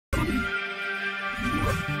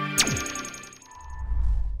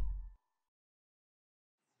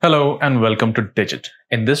Hello and welcome to Digit.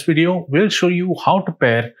 In this video, we'll show you how to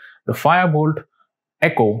pair the Boltt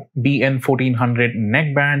Echo BN1400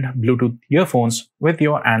 Neckband Bluetooth earphones with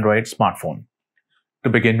your Android smartphone. To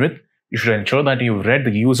begin with, you should ensure that you've read the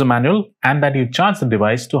user manual and that you charge the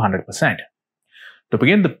device to 100%. To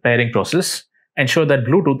begin the pairing process, ensure that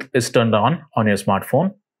Bluetooth is turned on your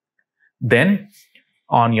smartphone. Then,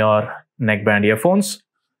 on your neckband earphones,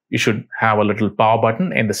 you should have a little power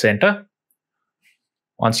button in the center.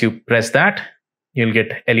 Once you press that, you'll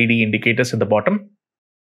get LED indicators at the bottom.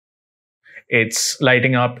 It's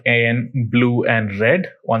lighting up in blue and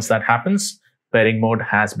red. Once that happens, pairing mode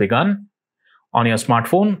has begun. On your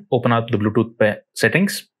smartphone, open up the Bluetooth pair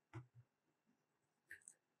settings.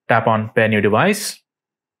 Tap on Pair New Device.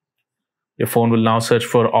 Your phone will now search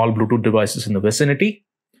for all Bluetooth devices in the vicinity.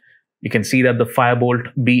 You can see that the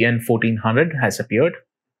Boltt BN1400 has appeared.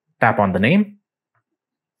 Tap on the name.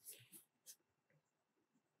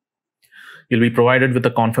 You'll be provided with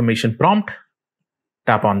a confirmation prompt.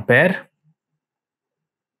 Tap on Pair.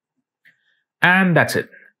 And that's it.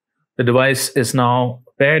 The device is now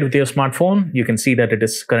paired with your smartphone. You can see that it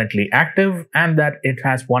is currently active and that it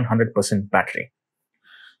has 100% battery.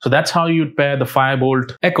 So that's how you'd pair the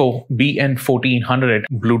Boltt Echo BN1400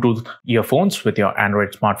 Bluetooth earphones with your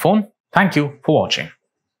Android smartphone. Thank you for watching.